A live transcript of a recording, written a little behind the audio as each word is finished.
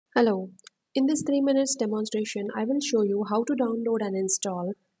Hello, in this 3 minutes demonstration, I will show you how to download and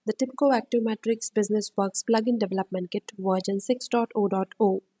install the Tibco ActiveMatrix BusinessWorks plugin development kit version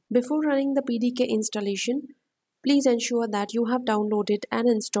 6.0.0. Before running the PDK installation, please ensure that you have downloaded and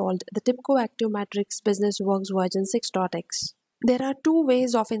installed the Tibco ActiveMatrix BusinessWorks version 6.x. There are two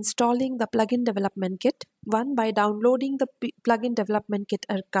ways of installing the plugin development kit. One, by downloading the plugin development kit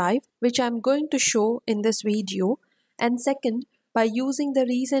archive, which I am going to show in this video, and second, by using the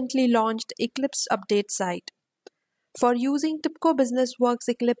recently launched Eclipse update site. For using Tibco BusinessWorks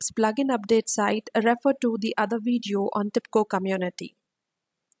Eclipse plugin update site, refer to the other video on Tibco community.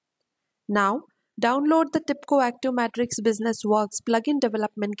 Now, download the Tibco ActiveMatrix BusinessWorks plugin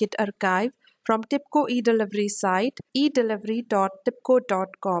development kit archive from Tibco eDelivery site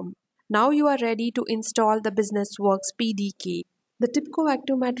edelivery.tibco.com. Now you are ready to install the BusinessWorks PDK. The Tibco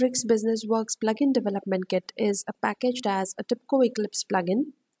ActiveMatrix BusinessWorks plugin development kit is packaged as a Tibco Eclipse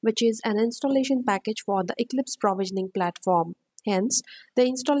plugin, which is an installation package for the Eclipse provisioning platform. Hence, the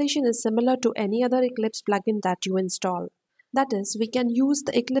installation is similar to any other Eclipse plugin that you install. That is, we can use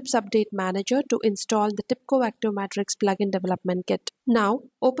the Eclipse Update Manager to install the Tibco ActiveMatrix plugin development kit. Now,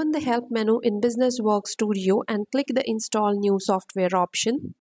 open the Help menu in BusinessWorks Studio and click the Install New Software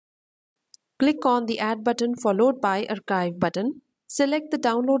option. Click on the Add button followed by Archive button. Select the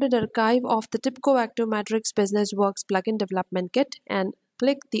downloaded archive of the Tibco ActiveMatrix BusinessWorks plugin development kit and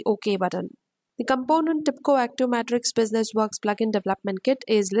click the OK button. The component Tibco ActiveMatrix BusinessWorks plugin development kit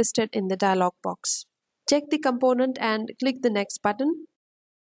is listed in the dialog box. Check the component and click the Next button.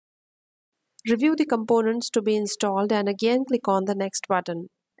 Review the components to be installed and again click on the Next button.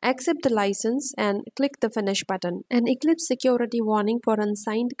 Accept the license and click the Finish button. An Eclipse security warning for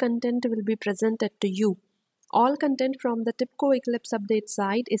unsigned content will be presented to you. All content from the Tibco Eclipse update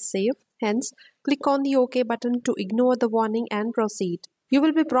site is safe. Hence, click on the OK button to ignore the warning and proceed. You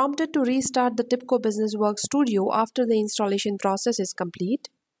will be prompted to restart the Tibco BusinessWorks Studio after the installation process is complete.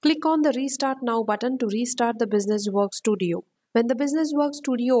 Click on the Restart Now button to restart the BusinessWorks Studio. When the BusinessWorks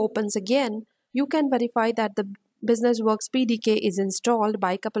Studio opens again, you can verify that the BusinessWorks PDK is installed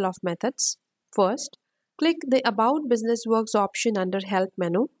by a couple of methods. First, click the About BusinessWorks option under Help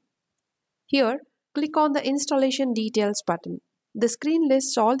menu. Here, click on the Installation Details button. The screen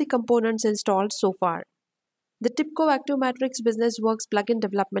lists all the components installed so far. The Tibco ActiveMatrix BusinessWorks plugin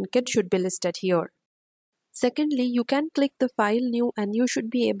development kit should be listed here. Secondly, you can click the File New and you should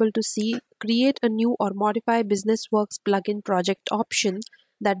be able to see Create a New or Modify BusinessWorks plugin project option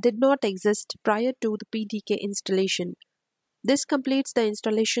that did not exist prior to the PDK installation. This completes the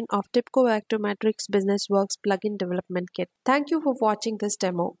installation of Tibco ActiveMatrix BusinessWorks plugin development kit. Thank you for watching this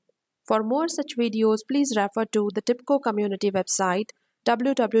demo. For more such videos, please refer to the Tibco community website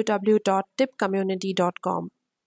www.tibcommunity.com.